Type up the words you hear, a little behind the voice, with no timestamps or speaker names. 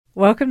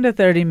Welcome to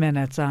 30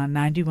 Minutes on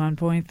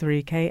 91.3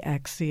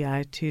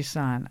 KXCI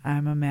Tucson.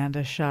 I'm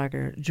Amanda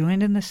Schager,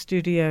 joined in the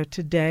studio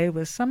today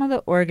with some of the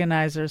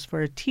organizers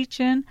for a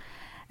Teach-In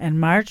and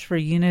March for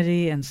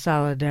Unity and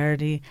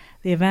Solidarity.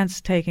 The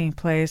event's taking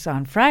place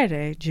on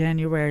Friday,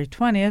 January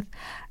 20th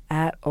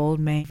at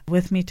Old Main.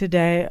 With me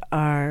today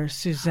are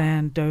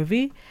Suzi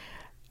Dovi,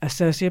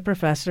 Associate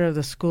Professor of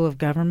the School of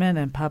Government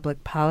and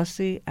Public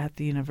Policy at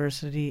the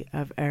University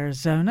of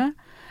Arizona,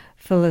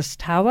 Phyllis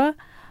Taoua,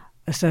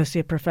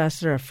 Associate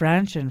Professor of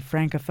French and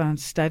Francophone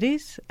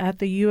Studies at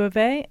the U of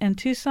A in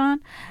Tucson,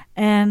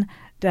 and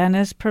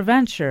Denis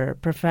Provencher,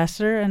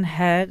 Professor and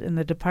Head in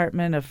the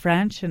Department of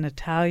French and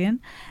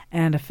Italian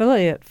and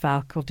Affiliate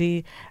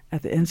Faculty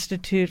at the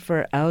Institute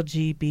for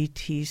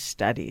LGBT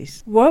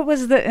Studies. What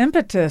was the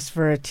impetus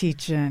for a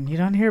Teach-In? You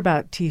don't hear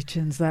about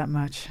Teach-Ins that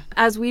much.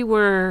 As we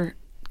were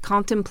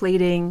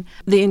contemplating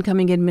the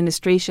incoming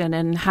administration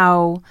and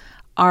how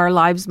our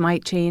lives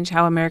might change,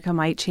 how America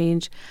might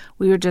change,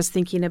 we were just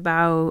thinking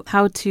about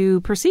how to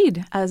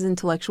proceed as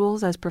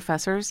intellectuals, as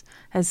professors,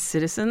 as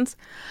citizens.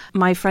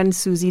 My friend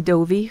Suzi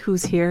Dovi,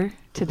 who's here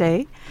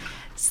today,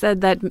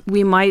 said that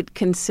we might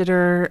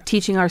consider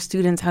teaching our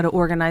students how to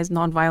organize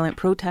nonviolent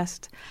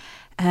protest.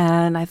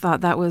 And I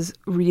thought that was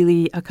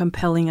really a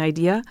compelling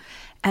idea.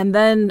 And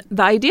then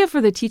the idea for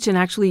the Teach-In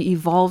actually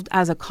evolved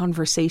as a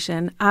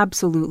conversation,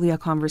 absolutely a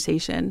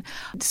conversation.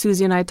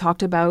 Suzi and I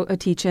talked about a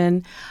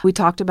Teach-In. We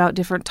talked about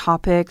different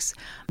topics.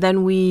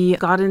 Then we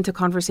got into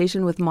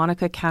conversation with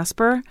Monica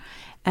Casper,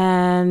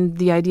 and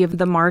the idea of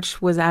the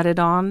march was added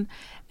on.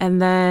 And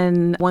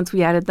then once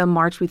we added the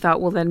march, we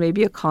thought, well, then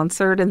maybe a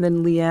concert. And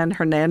then Leanne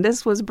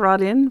Hernandez was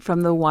brought in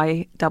from the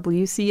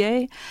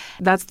YWCA.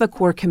 That's the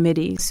core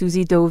committee: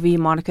 Suzi Dovi,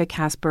 Monica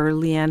Casper,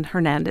 Leanne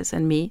Hernandez,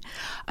 and me.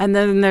 And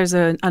then there's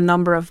a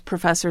number of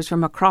professors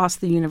from across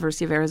the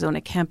University of Arizona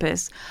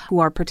campus who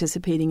are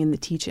participating in the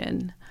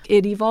Teach-In.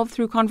 It evolved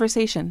through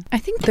conversation. I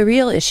think the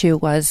real issue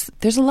was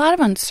there's a lot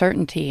of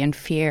uncertainty and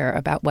fear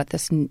about what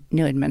this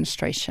new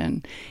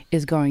administration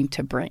is going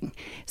to bring.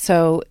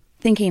 So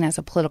thinking as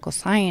a political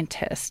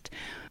scientist,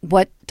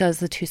 what does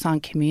the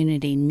Tucson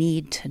community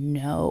need to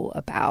know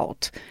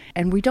about?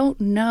 And we don't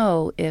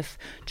know if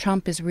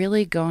Trump is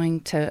really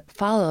going to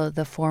follow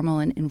the formal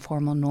and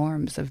informal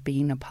norms of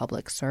being a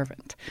public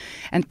servant.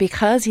 And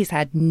because he's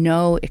had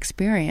no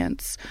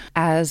experience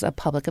as a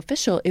public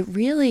official, it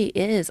really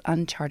is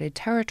uncharted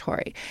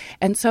territory.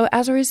 And so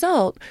as a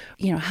result,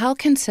 how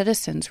can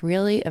citizens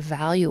really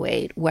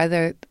evaluate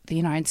whether the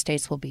United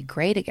States will be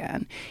great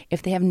again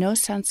if they have no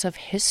sense of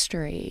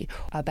history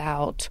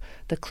about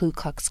the Ku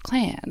Klux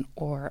Klan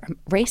or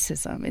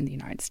racism in the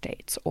United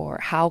States? Or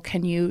how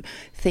can you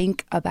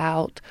think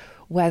about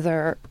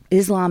whether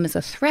Islam is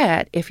a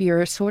threat if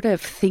you're sort of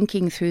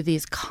thinking through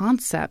these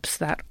concepts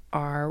that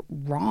are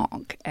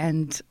wrong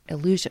and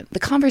illusion? The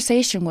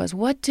conversation was,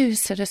 what do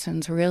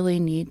citizens really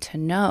need to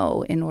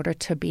know in order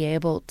to be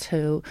able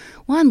to,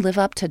 one, live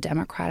up to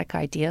democratic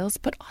ideals,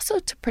 but also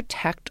to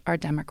protect our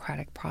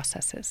democratic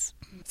processes?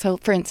 So,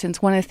 for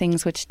instance, one of the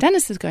things which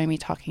Denis is going to be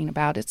talking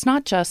about, it's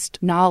not just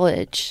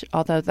knowledge,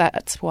 although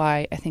that's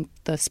why I think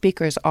the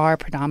speakers are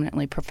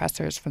predominantly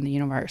professors from the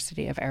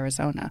University of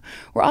Arizona.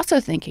 We're also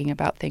thinking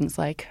about things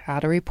like how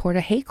to report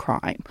a hate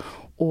crime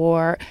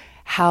or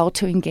how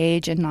to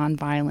engage in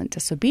nonviolent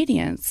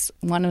disobedience.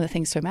 One of the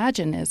things to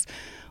imagine is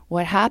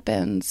what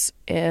happens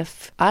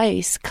if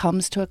ICE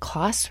comes to a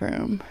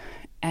classroom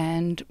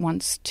and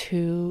wants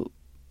to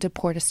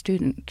deport a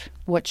student.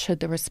 What should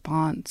the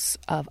response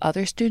of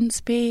other students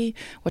be?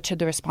 What should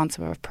the response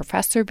of a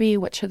professor be?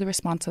 What should the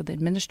response of the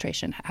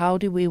administration? How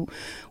do we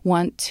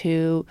want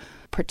to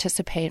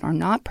participate or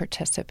not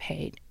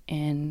participate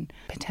in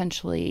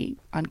potentially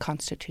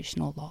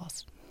unconstitutional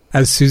laws?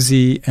 As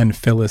Suzi and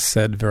Phyllis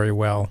said very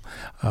well,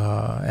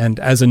 and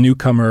as a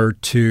newcomer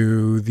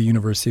to the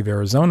University of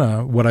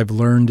Arizona, what I've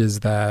learned is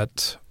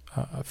that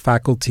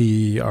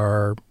faculty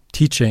are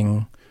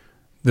teaching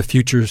the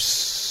future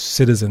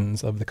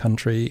citizens of the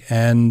country.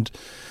 And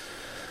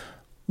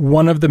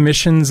one of the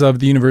missions of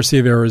the University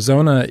of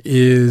Arizona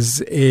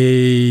is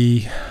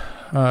a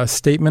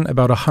statement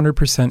about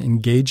 100%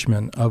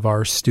 engagement of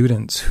our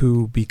students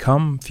who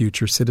become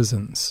future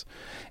citizens.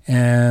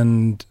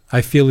 And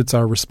I feel it's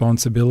our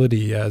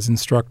responsibility as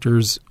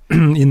instructors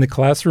in the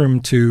classroom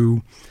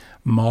to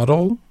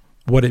model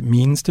what it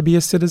means to be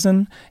a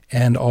citizen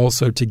and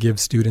also to give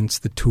students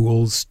the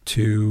tools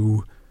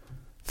to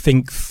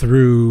think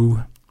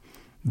through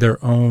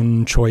their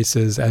own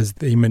choices as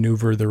they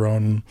maneuver their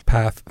own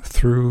path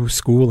through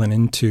school and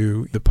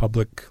into the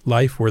public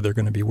life where they're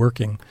going to be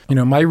working.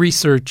 My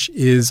research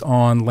is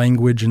on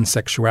language and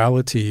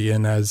sexuality,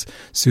 and as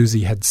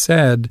Suzi had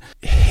said,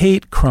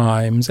 hate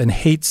crimes and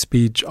hate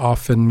speech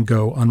often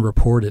go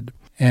unreported.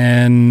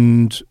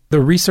 And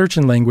the research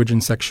in language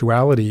and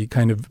sexuality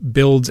kind of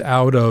builds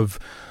out of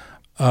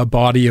a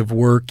body of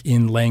work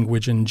in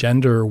language and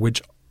gender, which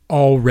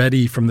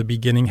already from the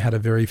beginning had a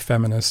very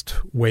feminist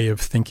way of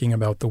thinking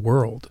about the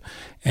world.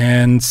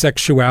 And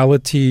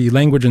sexuality,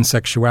 language and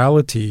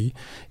sexuality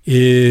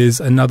is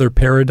another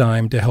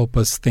paradigm to help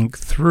us think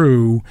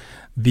through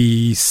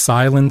the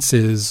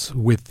silences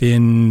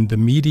within the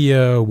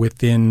media,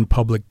 within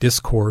public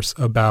discourse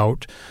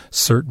about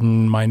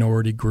certain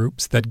minority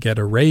groups that get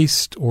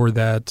erased or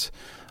that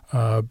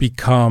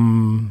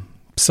become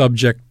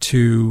subject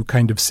to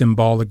kind of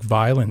symbolic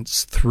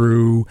violence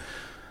through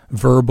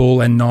verbal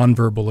and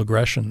nonverbal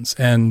aggressions.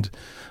 And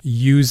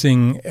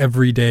using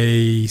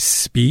everyday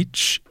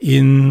speech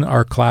in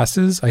our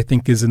classes, I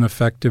think, is an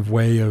effective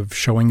way of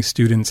showing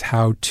students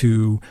how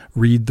to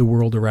read the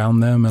world around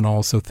them and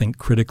also think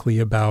critically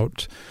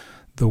about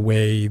the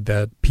way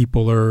that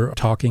people are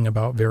talking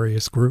about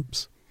various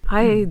groups.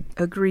 I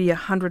agree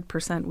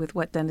 100% with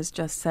what Denis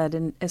just said,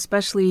 and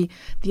especially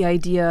the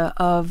idea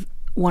of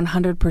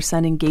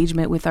 100%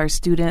 engagement with our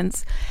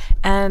students.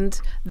 And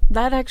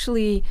that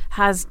actually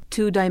has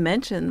two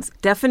dimensions.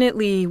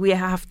 Definitely, we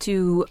have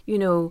to,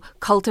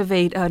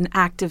 cultivate an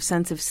active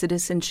sense of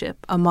citizenship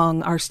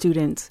among our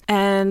students.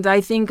 And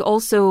I think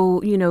also,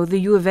 the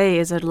U of A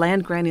is a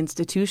land-grant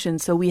institution,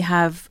 so we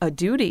have a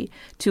duty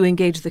to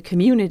engage the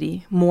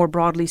community, more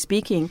broadly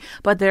speaking,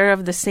 but they're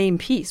of the same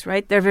piece,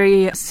 right? They're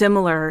very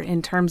similar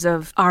in terms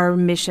of our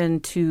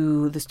mission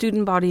to the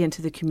student body and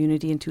to the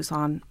community in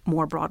Tucson,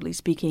 more broadly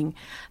speaking.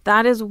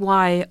 That is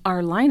why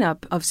our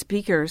lineup of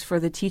speakers for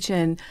the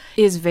Teach-In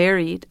is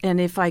varied. And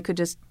if I could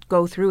just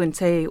go through and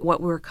say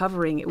what we're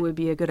covering, it would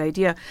be a good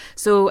idea.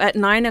 So at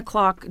 9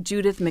 o'clock,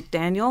 Judith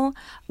McDaniel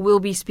will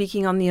be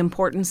speaking on the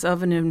importance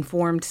of an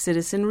informed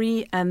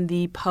citizenry and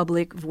the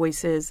public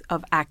voices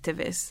of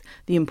activists,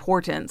 the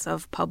importance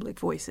of public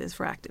voices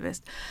for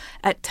activists.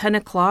 At 10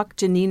 o'clock,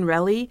 Janine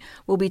Relly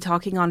will be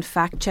talking on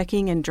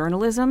fact-checking and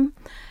journalism.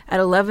 At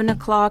 11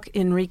 o'clock,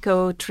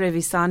 Enrico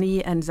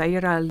Trevisani and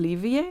Zaira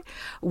Olivier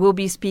will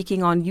be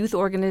speaking on youth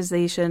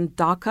organization,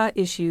 DACA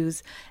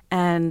issues,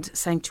 and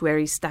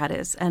sanctuary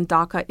status. And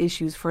DACA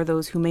issues, for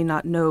those who may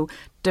not know,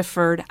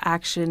 deferred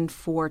action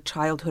for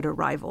childhood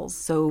arrivals.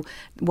 So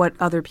what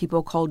other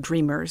people call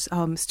dreamers,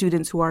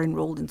 students who are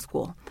enrolled in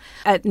school.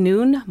 At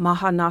noon,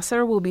 Maha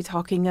Nasser will be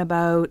talking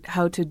about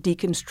how to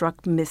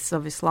deconstruct myths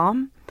of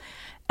Islam.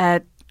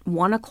 At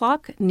 1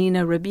 o'clock,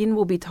 Nina Rabin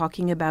will be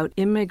talking about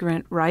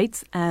immigrant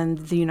rights and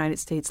the United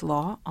States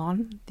law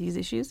on these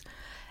issues.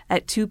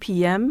 At 2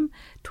 p.m.,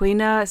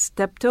 Tuena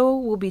Stepto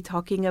will be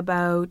talking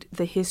about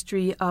the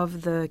history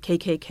of the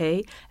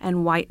KKK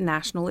and white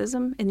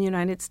nationalism in the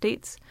United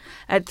States.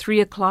 At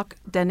 3 o'clock,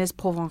 Denis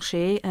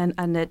Provencher and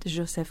Annette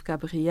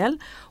Joseph-Gabriel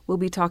will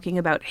be talking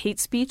about hate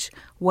speech,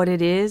 what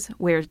it is,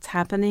 where it's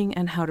happening,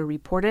 and how to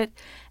report it.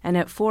 And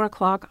at 4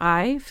 o'clock,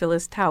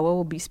 Phyllis Taoua,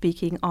 will be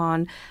speaking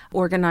on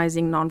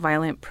organizing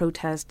nonviolent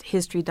protest,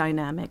 history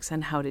dynamics,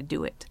 and how to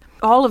do it.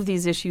 All of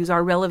these issues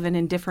are relevant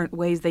in different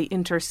ways. They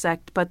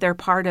intersect, but they're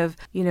part of,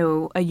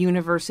 a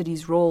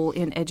university's role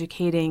in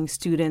educating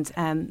students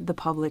and the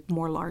public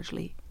more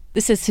largely.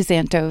 This is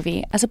Suzi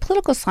Dovi. As a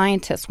political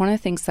scientist, one of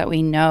the things that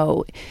we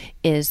know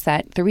is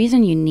that the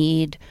reason you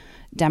need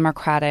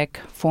democratic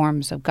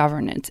forms of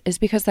governance is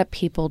because that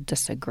people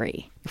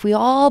disagree. If we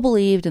all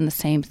believed in the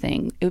same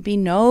thing, it would be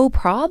no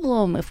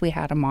problem if we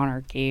had a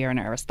monarchy or an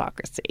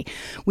aristocracy.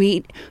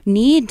 We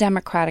need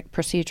democratic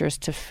procedures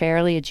to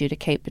fairly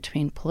adjudicate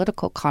between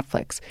political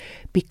conflicts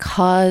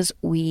because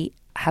we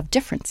have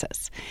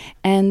differences.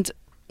 And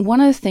one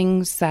of the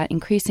things that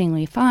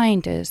increasingly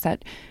find is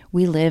that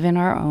we live in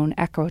our own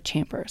echo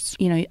chambers.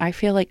 I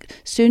feel like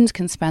students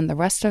can spend the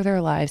rest of their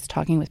lives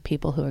talking with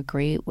people who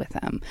agree with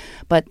them.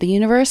 But the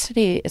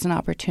university is an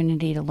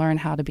opportunity to learn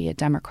how to be a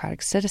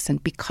democratic citizen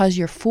because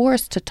you're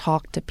forced to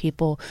talk to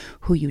people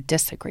who you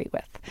disagree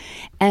with.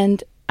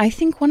 And I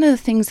think one of the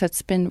things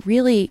that's been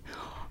really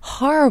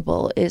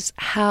horrible is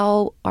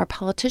how our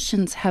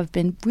politicians have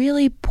been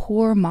really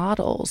poor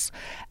models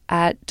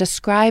at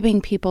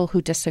describing people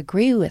who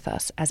disagree with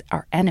us as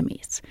our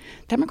enemies.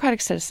 Democratic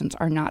citizens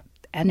are not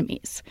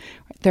enemies.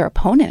 They're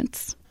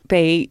opponents.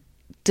 They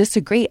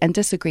disagree and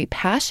disagree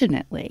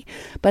passionately.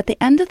 But at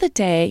the end of the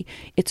day,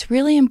 it's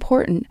really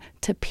important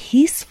to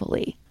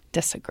peacefully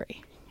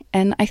disagree.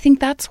 And I think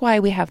that's why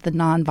we have the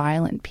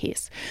nonviolent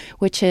piece,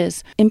 which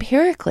is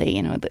empirically,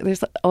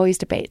 there's always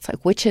debates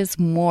like which is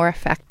more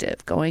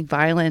effective, going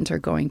violent or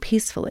going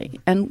peacefully.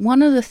 And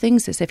one of the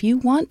things is if you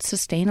want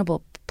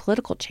sustainable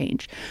political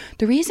change,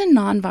 the reason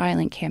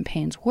nonviolent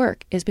campaigns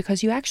work is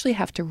because you actually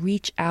have to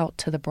reach out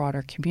to the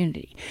broader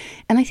community.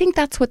 And I think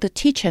that's what the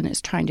Teach-In is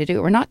trying to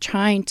do. We're not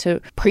trying to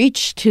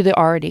preach to the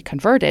already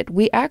converted.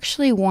 We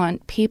actually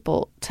want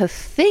people to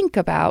think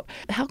about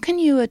how can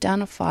you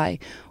identify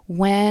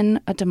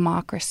when a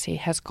democracy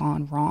has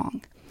gone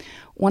wrong.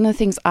 One of the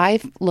things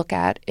I look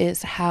at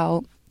is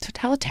how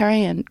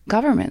totalitarian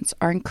governments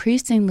are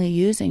increasingly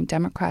using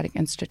democratic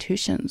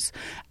institutions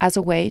as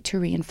a way to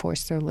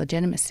reinforce their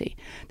legitimacy.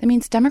 That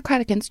means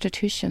democratic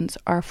institutions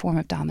are a form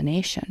of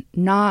domination,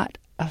 not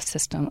a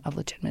system of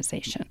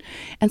legitimization.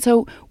 And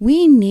so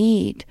we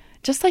need,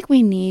 just like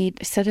we need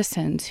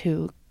citizens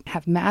who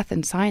have math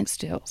and science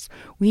skills.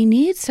 We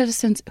need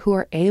citizens who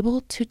are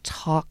able to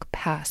talk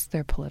past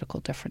their political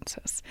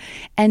differences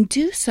and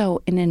do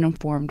so in an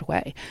informed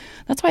way.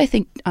 That's why I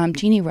think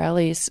Jeannie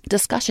Reilly's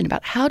discussion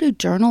about how do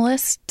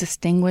journalists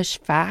distinguish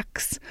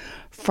facts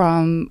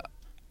from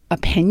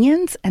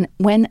opinions, and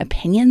when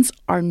opinions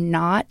are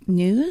not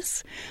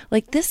news,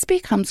 like this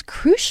becomes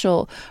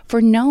crucial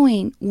for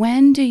knowing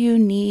when do you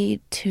need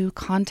to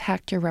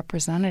contact your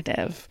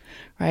representative,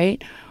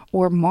 right?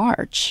 Or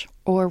march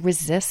or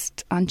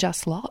resist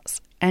unjust laws.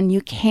 And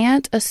you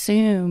can't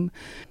assume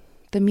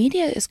the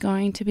media is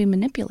going to be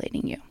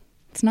manipulating you.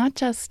 It's not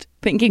just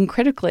thinking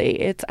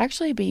critically, it's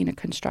actually being a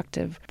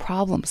constructive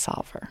problem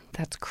solver.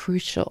 That's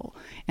crucial.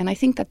 And I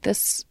think that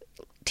this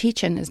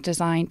Teach-In is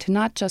designed to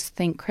not just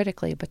think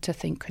critically, but to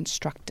think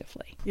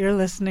constructively. You're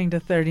listening to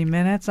 30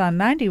 Minutes on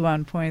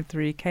 91.3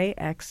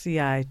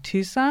 KXCI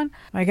Tucson.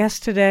 My guests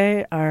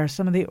today are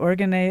some of the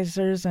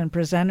organizers and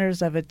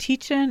presenters of a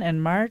Teach-In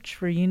and March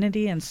for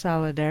Unity and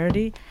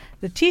Solidarity.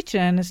 The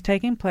Teach-In is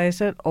taking place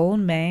at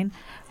Old Main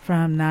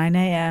from 9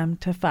 a.m.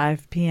 to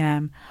 5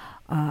 p.m.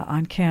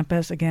 On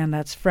campus. Again,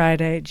 that's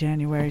Friday,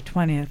 January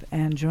 20th.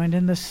 And joined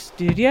in the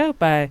studio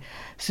by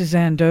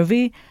Suzi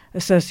Dovi,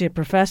 Associate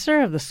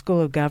Professor of the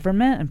School of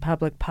Government and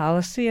Public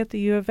Policy at the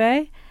U of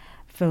A,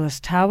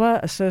 Phyllis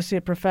Taoua,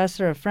 Associate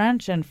Professor of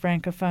French and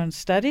Francophone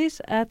Studies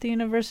at the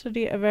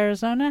University of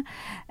Arizona,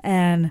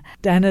 and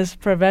Denis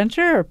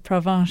Provencher, or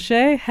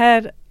Provencher,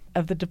 Head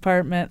of the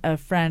Department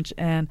of French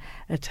and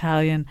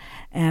Italian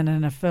and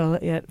an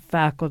affiliate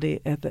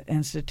faculty at the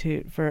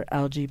Institute for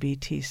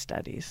LGBT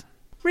Studies.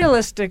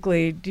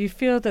 Realistically, do you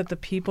feel that the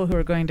people who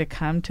are going to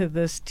come to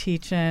this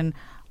Teach-In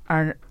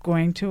are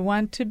going to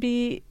want to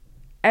be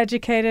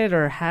educated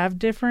or have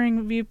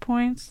differing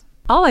viewpoints?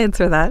 I'll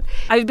answer that.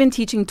 I've been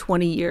teaching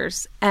 20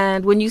 years.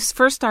 And when you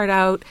first start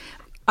out,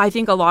 I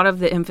think a lot of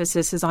the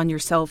emphasis is on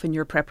yourself and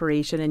your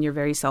preparation, and you're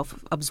very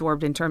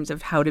self-absorbed in terms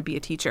of how to be a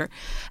teacher.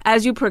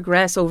 As you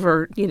progress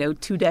over,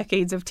 2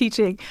 decades of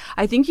teaching,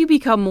 I think you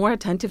become more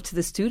attentive to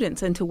the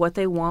students and to what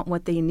they want,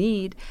 what they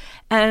need.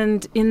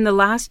 And in the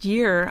last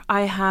year,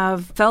 I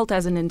have felt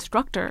as an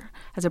instructor,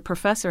 as a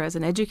professor, as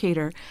an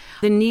educator,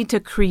 the need to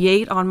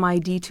create on my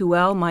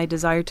D2L, my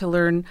Desire to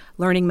Learn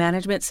learning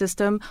management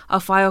system,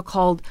 a file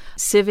called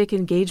Civic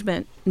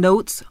Engagement,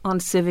 Notes on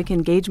Civic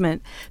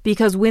Engagement,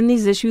 because when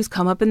these issues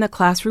come up in the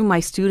classroom, my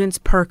students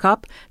perk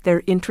up,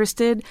 they're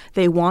interested,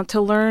 they want to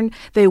learn,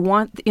 they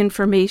want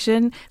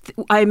information.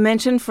 I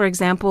mentioned, for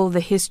example, the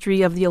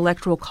history of the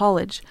Electoral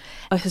College.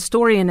 A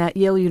historian at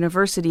Yale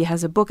University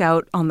has a book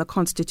out on the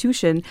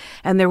Constitution,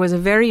 and there was a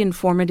very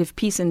informative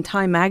piece in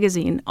Time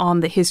magazine on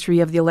the history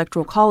of the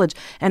Electoral College,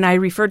 and I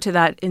referred to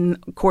that in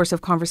the course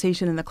of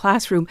conversation in the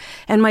classroom,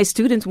 and my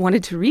students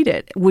wanted to read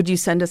it. Would you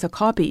send us a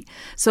copy?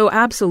 So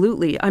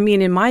absolutely. I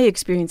mean, in my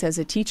experience as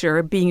a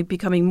teacher,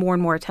 becoming more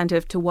and more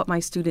attentive to what my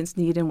students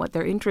need and what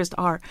their interests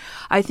are,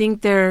 I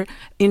think they're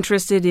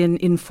interested in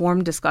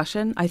informed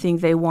discussion. I think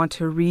they want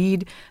to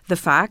read the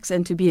facts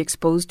and to be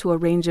exposed to a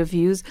range of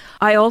views.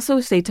 I also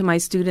say to my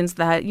students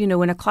that,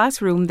 in a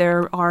classroom,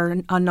 there are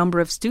a number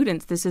of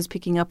students. This is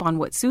picking up on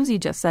what Suzi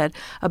just said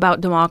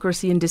about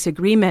democracy and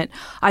disagreement.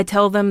 I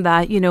tell them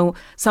that,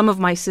 some of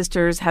my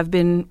sisters have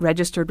been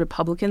registered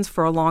Republicans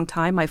for a long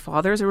time. My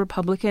father's a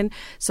Republican.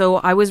 So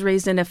I was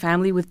raised in a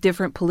family with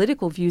different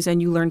political views,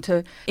 and you learn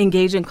to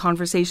engage in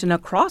conversation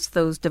across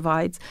those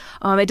divides.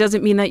 It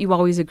doesn't mean that you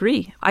always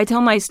agree. I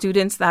tell my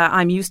students that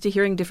I'm used to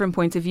hearing different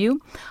points of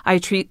view. I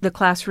treat the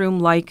classroom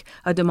like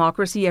a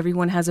democracy.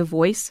 Everyone has a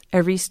voice.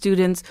 Every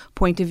student's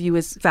point of view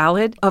is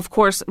valid. Of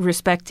course,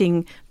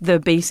 respecting the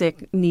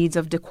basic needs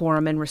of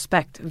decorum and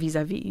respect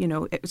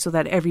vis-a-vis, so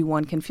that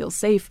everyone can feel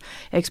safe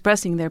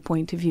expressing their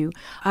point of view.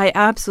 I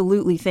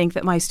absolutely think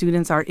that my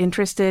students are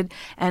interested,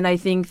 and I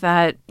think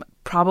that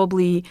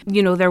probably,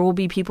 there will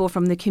be people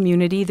from the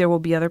community, there will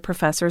be other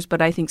professors,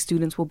 but I think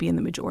students will be in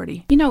the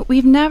majority.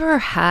 We've never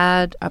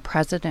had a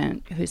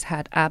president who's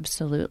had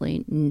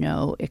absolutely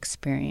no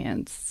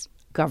experience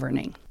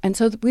governing. And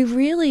so we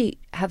really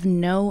have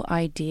no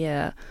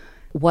idea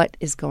what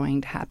is going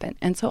to happen.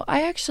 And so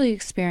I actually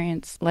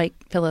experience, like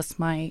Phyllis,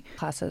 my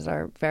classes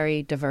are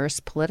very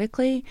diverse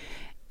politically.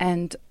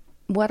 And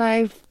what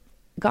I've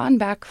gotten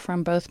back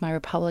from both my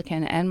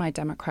Republican and my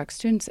Democratic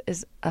students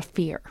is a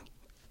fear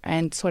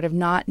and sort of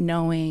not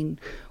knowing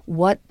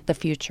what the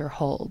future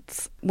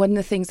holds. One of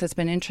the things that's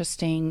been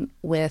interesting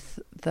with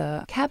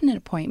the cabinet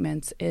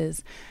appointments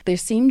is they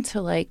seem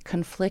to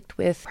conflict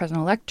with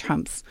President-elect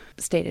Trump's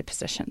stated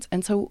positions.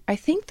 And so I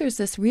think there's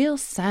this real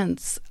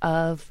sense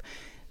of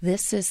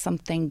this is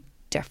something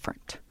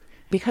different.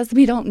 Because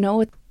we don't know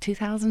what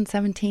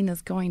 2017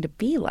 is going to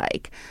be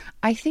like,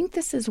 I think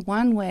this is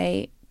one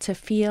way to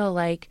feel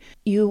like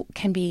you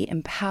can be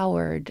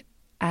empowered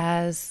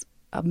as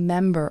a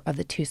member of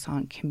the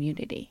Tucson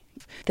community.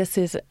 This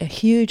is a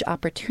huge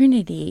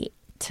opportunity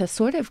to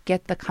sort of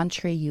get the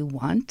country you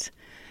want,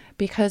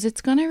 because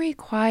it's going to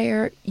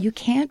require, you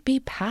can't be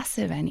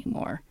passive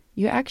anymore.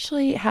 You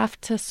actually have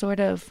to sort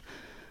of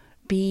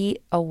be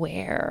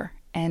aware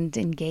and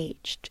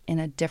engaged in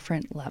a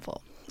different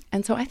level.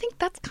 And so I think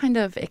that's kind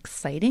of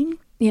exciting.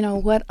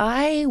 What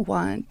I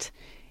want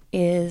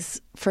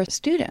is for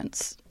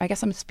students, I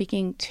guess I'm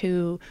speaking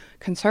to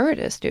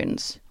conservative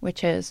students,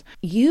 which is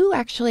you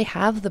actually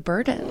have the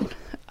burden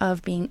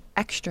of being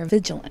extra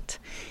vigilant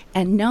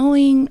and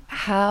knowing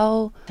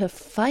how to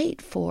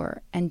fight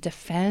for and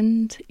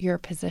defend your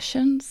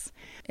positions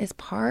is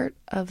part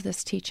of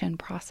this teach-in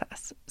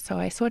process.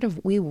 So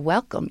we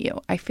welcome you.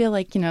 I feel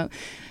like,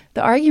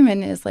 the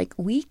argument is like,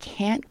 we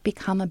can't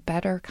become a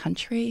better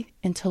country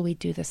until we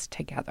do this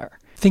together.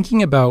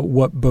 Thinking about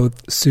what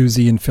both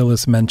Suzi and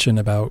Phyllis mentioned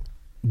about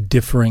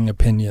differing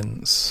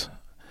opinions,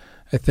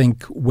 I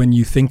think when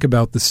you think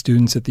about the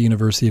students at the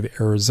University of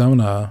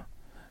Arizona,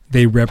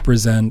 they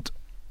represent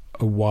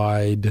a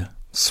wide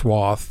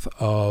swath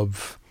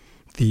of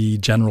the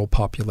general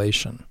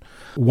population.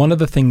 One of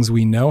the things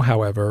we know,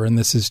 however, and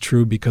this is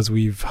true because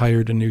we've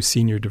hired a new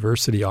senior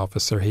diversity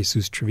officer,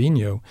 Jesus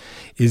Trevino,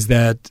 is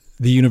that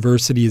the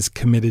university is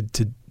committed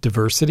to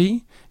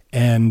diversity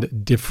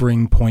and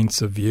differing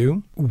points of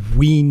view.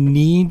 We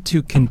need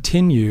to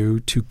continue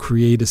to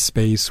create a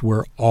space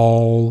where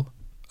all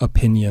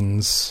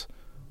opinions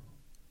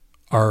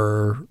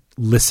are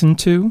listened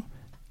to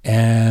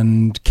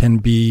and can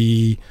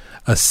be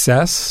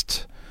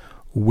assessed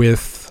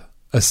with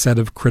a set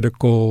of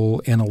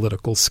critical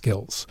analytical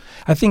skills.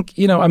 I think,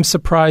 I'm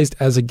surprised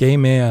as a gay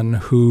man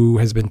who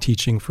has been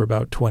teaching for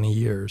about 20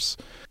 years.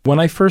 When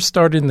I first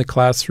started in the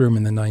classroom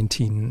in the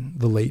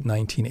late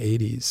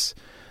 1980s,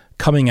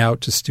 coming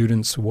out to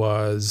students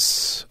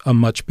was a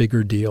much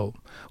bigger deal.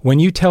 When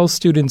you tell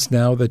students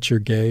now that you're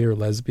gay or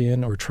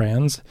lesbian or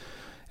trans,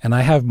 and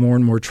I have more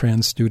and more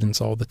trans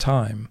students all the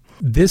time,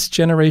 this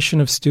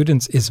generation of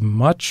students is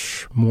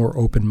much more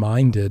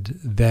open-minded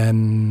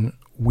than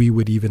we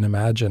would even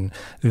imagine.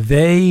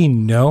 They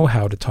know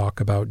how to talk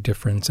about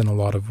difference in a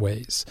lot of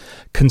ways.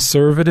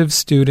 Conservative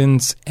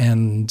students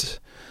and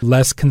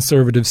less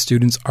conservative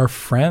students are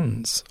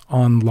friends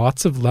on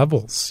lots of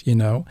levels,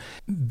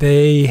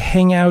 They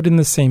hang out in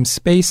the same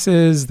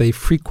spaces, they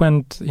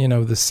frequent,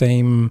 the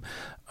same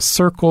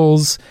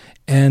circles,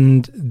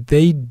 and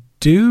they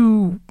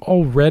do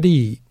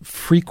already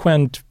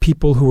frequent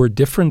people who are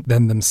different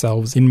than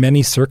themselves in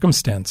many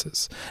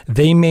circumstances.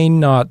 They may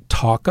not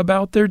talk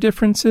about their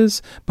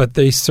differences, but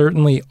they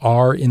certainly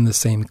are in the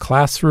same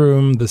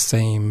classroom, the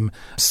same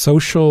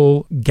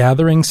social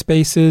gathering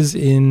spaces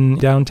in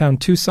downtown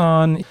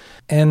Tucson,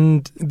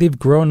 and they've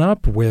grown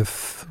up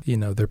with,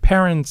 their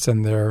parents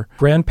and their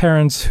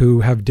grandparents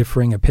who have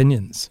differing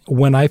opinions.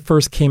 When I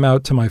first came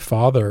out to my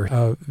father,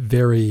 a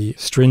very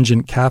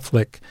stringent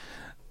Catholic,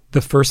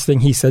 the first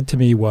thing he said to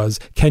me was,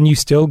 "Can you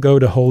still go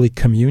to Holy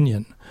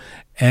Communion?"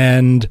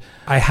 And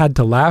I had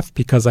to laugh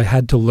because I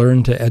had to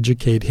learn to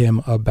educate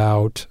him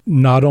about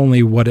not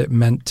only what it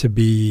meant to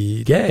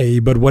be gay,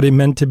 but what it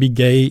meant to be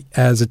gay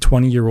as a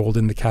 20-year-old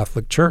in the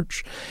Catholic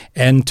Church,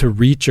 and to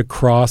reach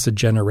across a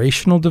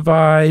generational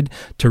divide,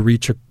 to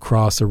reach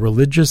across a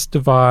religious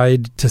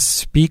divide, to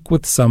speak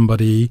with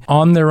somebody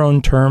on their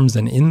own terms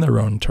and in their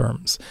own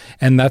terms.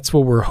 And that's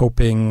what we're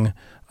hoping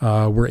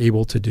we're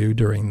able to do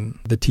during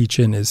the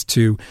teach-in, is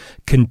to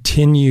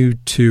continue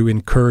to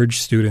encourage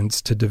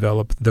students to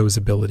develop those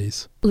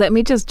abilities. Let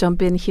me just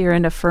jump in here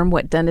and affirm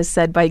what Denis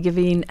said by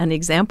giving an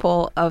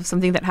example of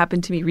something that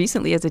happened to me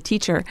recently as a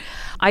teacher.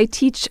 I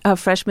teach a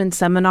freshman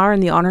seminar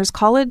in the Honors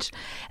College,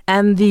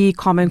 and the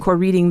Common Core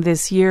reading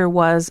this year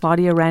was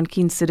Claudia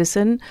Rankine's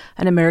Citizen,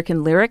 an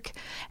American lyric.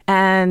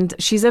 And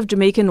she's of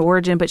Jamaican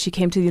origin, but she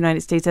came to the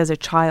United States as a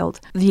child.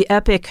 The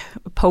epic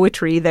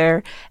poetry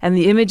there and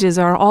the images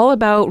are all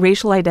about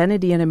racial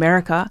identity in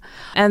America.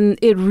 And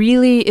it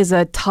really is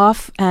a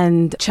tough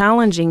and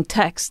challenging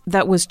text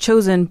that was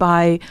chosen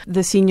by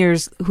the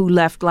seniors who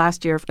left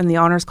last year in the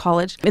Honors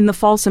College. In the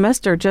fall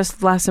semester,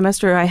 just last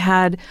semester, I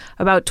had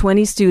about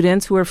 20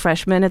 students who were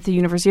freshmen at the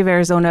University of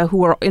Arizona who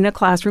were in a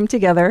classroom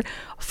together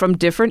from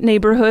different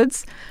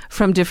neighborhoods,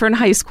 from different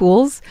high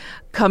schools,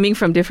 coming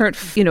from different,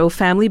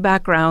 family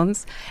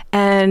backgrounds.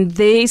 And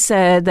they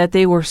said that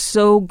they were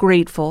so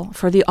grateful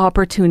for the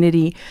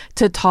opportunity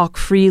to talk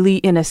freely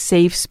in a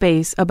safe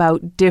space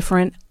about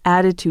different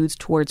attitudes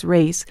towards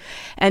race,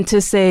 and to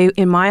say,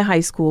 in my high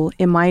school,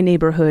 in my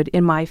neighborhood,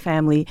 in my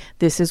family,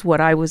 this is what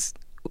I was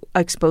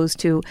exposed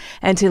to,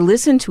 and to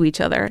listen to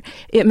each other.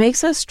 It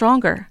makes us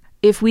stronger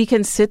if we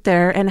can sit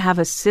there and have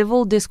a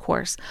civil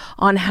discourse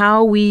on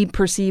how we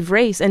perceive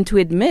race, and to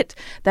admit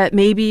that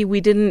maybe we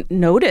didn't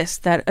notice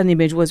that an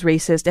image was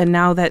racist, and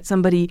now that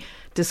somebody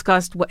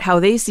discussed how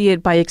they see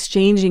it by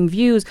exchanging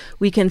views,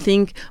 we can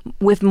think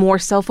with more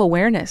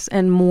self-awareness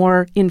and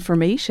more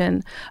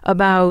information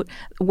about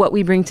what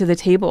we bring to the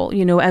table,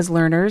 as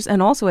learners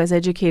and also as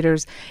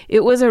educators.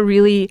 It was a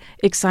really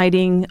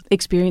exciting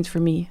experience for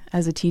me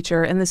as a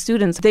teacher, and the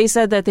students, they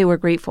said that they were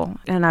grateful,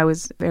 and I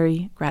was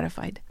very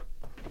gratified.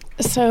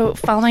 So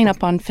following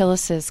up on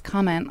Phyllis's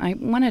comment, I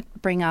want to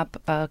bring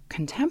up a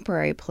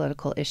contemporary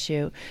political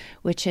issue,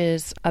 which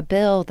is a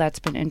bill that's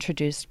been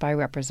introduced by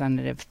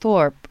Representative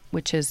Thorpe,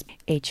 which is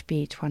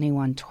HB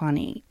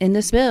 2120. And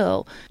this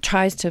bill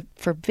tries to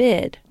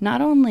forbid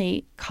not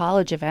only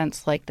college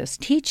events like this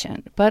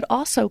Teach-In, but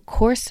also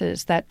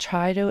courses that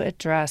try to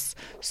address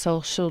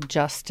social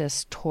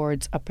justice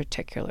towards a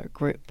particular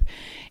group.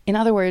 In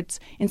other words,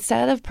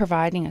 instead of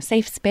providing a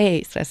safe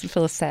space, as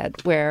Phyllis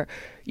said, where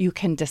you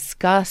can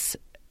discuss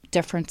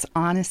difference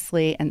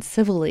honestly and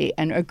civilly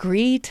and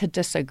agree to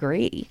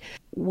disagree,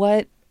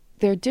 what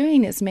they're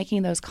doing is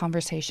making those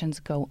conversations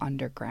go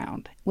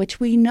underground,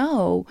 which we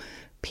know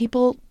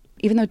people,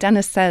 even though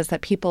Denis says that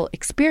people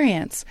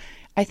experience,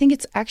 I think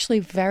it's actually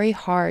very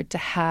hard to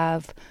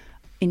have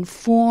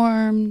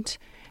informed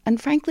and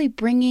frankly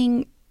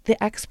bringing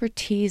the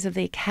expertise of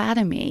the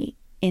academy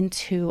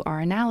into our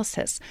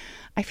analysis.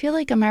 I feel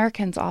like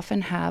Americans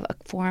often have a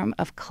form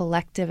of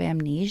collective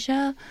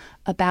amnesia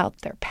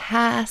about their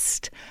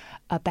past,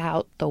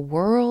 about the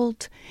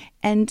world,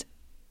 and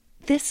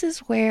this is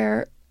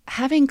where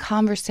having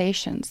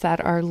conversations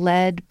that are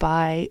led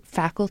by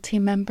faculty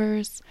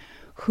members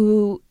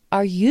who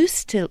are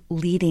used to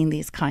leading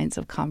these kinds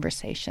of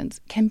conversations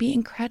can be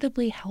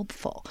incredibly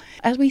helpful.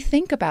 As we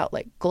think about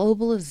like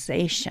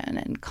globalization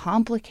and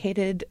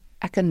complicated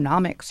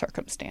economic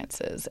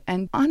circumstances,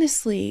 and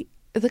honestly,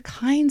 the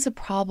kinds of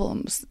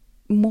problems,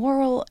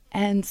 moral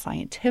and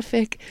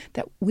scientific,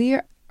 that we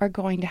are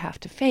going to have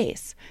to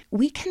face,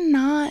 we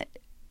cannot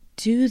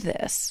do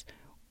this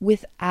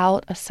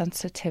without a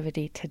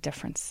sensitivity to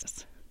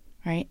differences,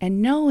 right?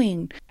 And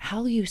knowing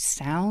how you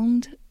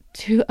sound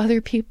to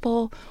other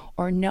people,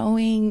 or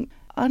knowing,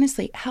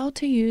 honestly, how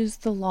to use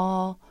the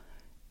law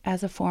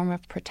as a form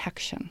of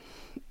protection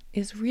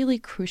is really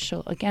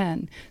crucial,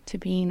 again, to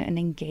being an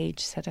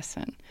engaged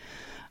citizen.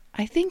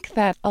 I think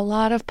that a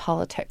lot of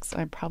politics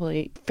are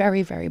probably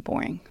very, very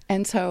boring.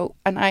 And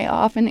I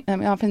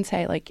often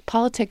say, like,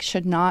 politics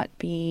should not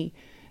be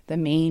the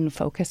main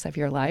focus of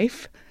your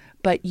life,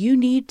 but you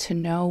need to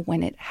know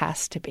when it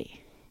has to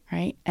be,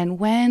 right? And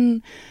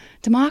when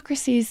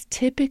democracies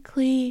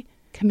typically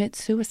commit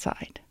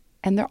suicide,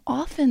 and they're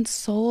often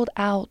sold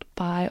out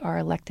by our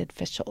elected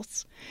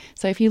officials.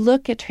 So if you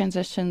look at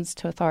transitions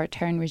to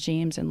authoritarian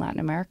regimes in Latin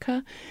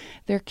America,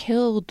 they're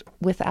killed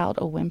without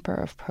a whimper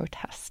of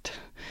protest.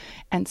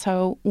 And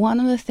so one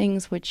of the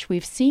things which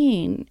we've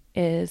seen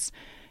is,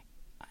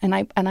 and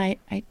I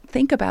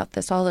think about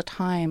this all the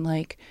time,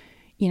 like,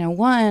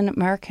 one,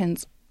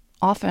 Americans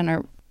often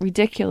are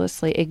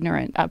ridiculously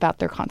ignorant about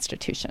their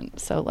constitution.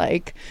 So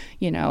like,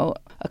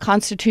 a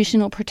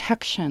constitutional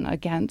protection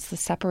against the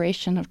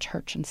separation of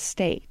church and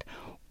state,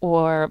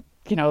 or,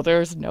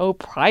 there's no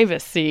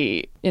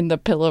privacy in the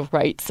Bill of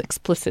Rights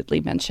explicitly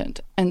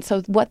mentioned. And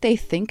so what they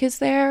think is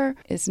there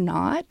is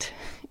not,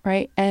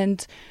 right?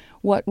 And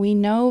what we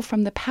know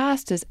from the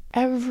past is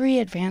every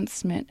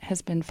advancement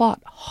has been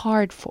fought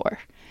hard for,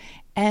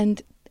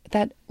 and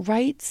that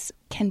rights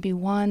can be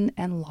won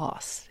and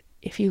lost.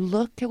 If you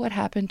look at what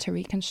happened to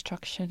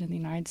Reconstruction in the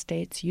United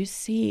States, you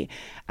see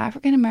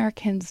African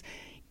Americans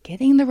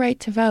getting the right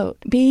to vote,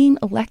 being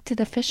elected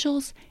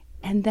officials,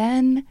 and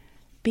then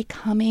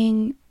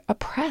becoming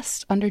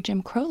oppressed under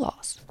Jim Crow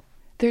laws.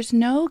 There's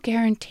no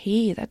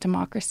guarantee that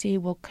democracy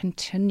will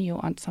continue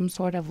on some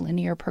sort of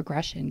linear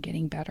progression,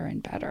 getting better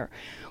and better.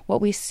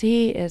 What we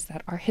see is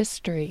that our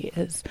history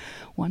is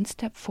one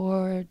step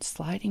forward,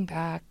 sliding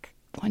back,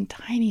 one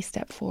tiny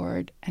step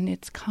forward, and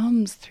it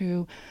comes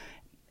through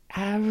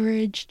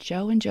average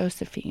Joe and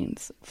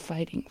Josephines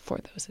fighting for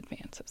those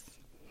advances.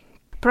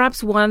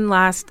 Perhaps one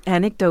last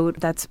anecdote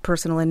that's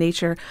personal in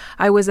nature.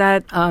 I was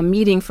at a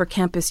meeting for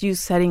campus youth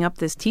setting up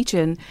this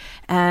Teach-In,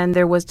 and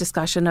there was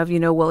discussion of,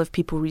 if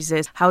people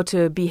resist, how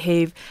to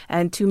behave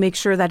and to make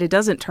sure that it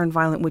doesn't turn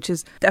violent, which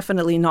is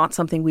definitely not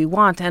something we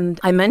want. And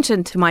I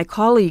mentioned to my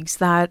colleagues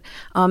that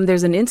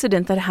there's an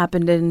incident that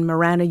happened in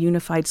Marana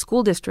Unified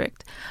School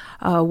District.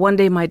 One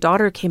day my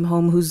daughter came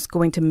home, who's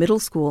going to middle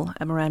school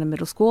at Marana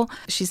Middle School.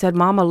 She said,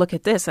 "Mama, look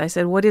at this." I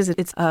said, "What is it?"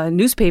 It's a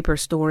newspaper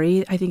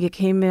story. I think it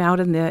came out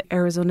in the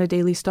Arizona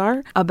Daily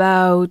Star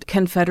about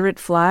Confederate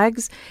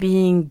flags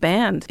being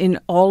banned in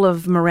all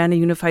of Marana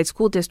Unified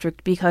School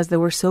District because there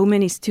were so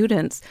many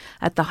students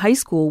at the high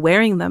school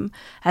wearing them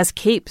as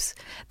capes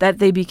that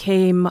they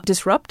became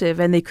disruptive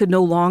and they could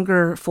no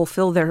longer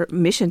fulfill their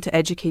mission to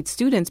educate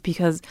students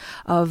because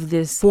of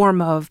this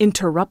form of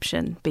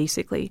interruption,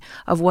 basically,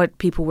 of what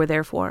people were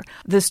there for.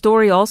 The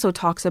story also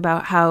talks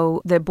about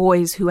how the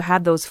boys who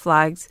had those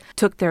flags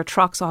took their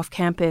trucks off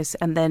campus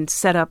and then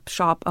set up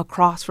shop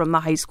across from the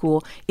high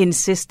school,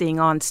 insisting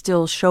on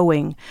still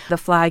showing the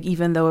flag,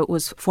 even though it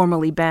was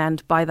formally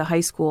banned by the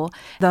high school.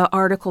 The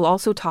article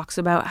also talks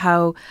about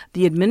how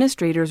the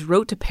administrators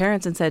wrote to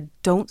parents and said,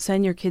 "Don't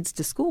send your kids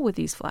to school with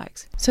these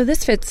flags." So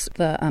this fits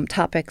the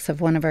topics of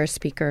one of our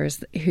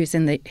speakers who's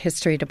in the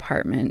history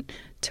department,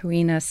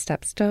 Tarina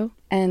Stepstow.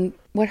 And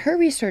what her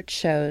research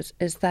shows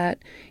is that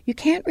you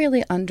can't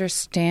really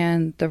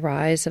understand the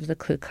rise of the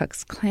Ku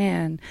Klux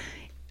Klan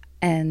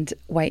and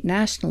white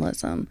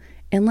nationalism,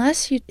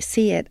 unless you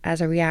see it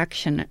as a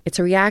reaction. It's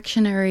a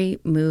reactionary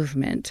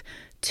movement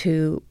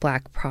to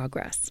Black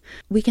progress.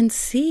 We can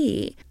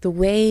see the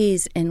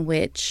ways in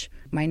which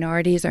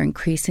minorities are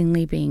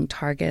increasingly being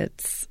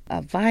targets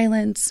of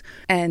violence,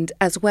 and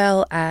as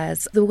well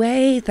as the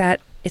way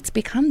that it's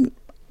become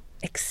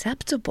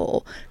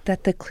acceptable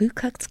that the Ku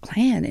Klux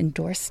Klan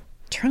endorsed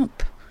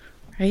Trump,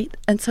 right?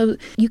 And so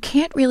you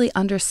can't really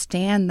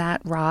understand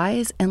that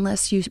rise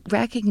unless you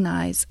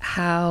recognize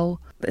how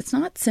it's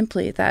not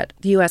simply that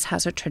the U.S.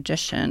 has a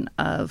tradition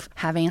of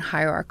having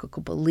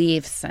hierarchical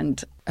beliefs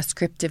and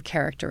ascriptive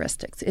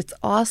characteristics. It's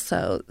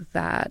also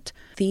that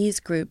these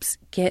groups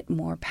get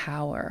more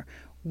power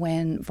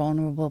when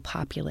vulnerable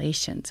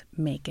populations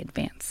make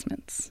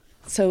advancements.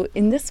 So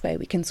in this way,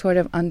 we can sort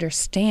of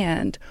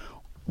understand,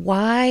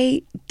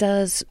 why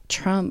does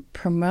Trump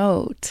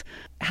promote,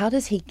 how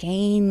does he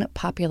gain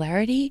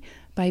popularity?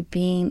 By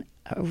being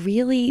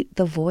really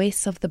the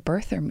voice of the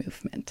birther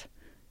movement.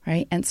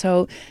 Right. And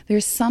so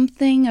there's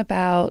something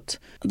about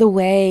the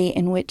way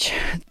in which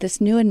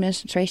this new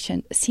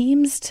administration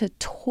seems to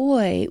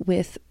toy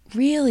with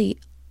really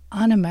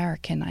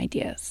un-American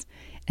ideas.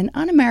 And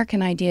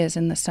un-American ideas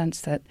in the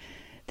sense that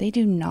they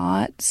do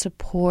not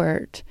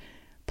support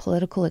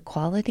political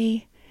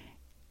equality.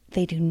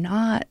 They do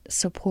not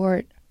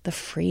support the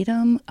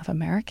freedom of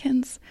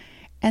Americans.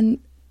 And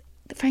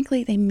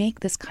frankly, they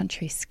make this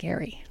country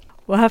scary.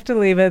 We'll have to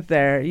leave it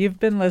there. You've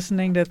been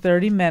listening to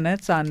 30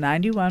 Minutes on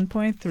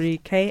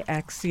 91.3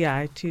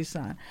 KXCI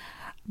Tucson.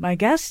 My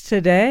guests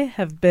today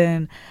have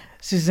been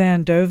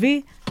Suzi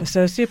Dovi,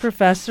 Associate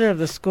Professor of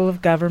the School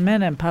of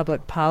Government and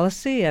Public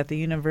Policy at the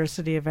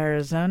University of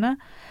Arizona,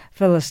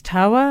 Phyllis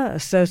Taoua,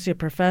 Associate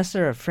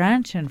Professor of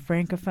French and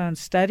Francophone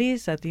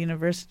Studies at the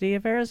University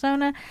of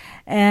Arizona,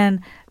 and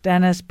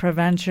Denis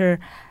Provencher,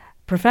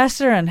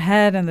 Professor and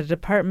Head in the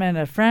Department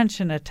of French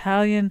and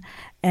Italian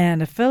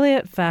and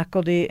affiliate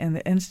faculty in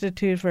the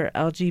Institute for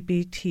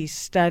LGBT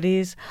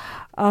Studies.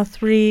 All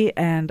three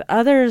and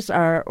others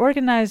are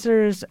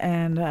organizers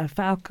and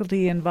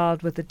faculty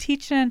involved with the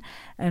Teach-In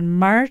and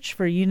March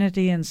for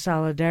Unity and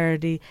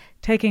Solidarity,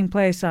 taking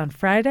place on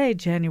Friday,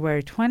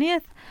 January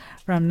 20th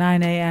from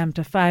 9 a.m.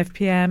 to 5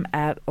 p.m.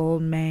 at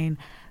Old Main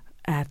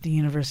at the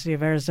University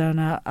of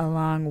Arizona,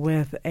 along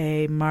with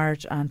a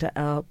march onto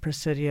El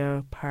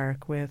Presidio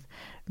Park with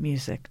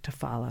music to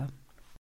follow.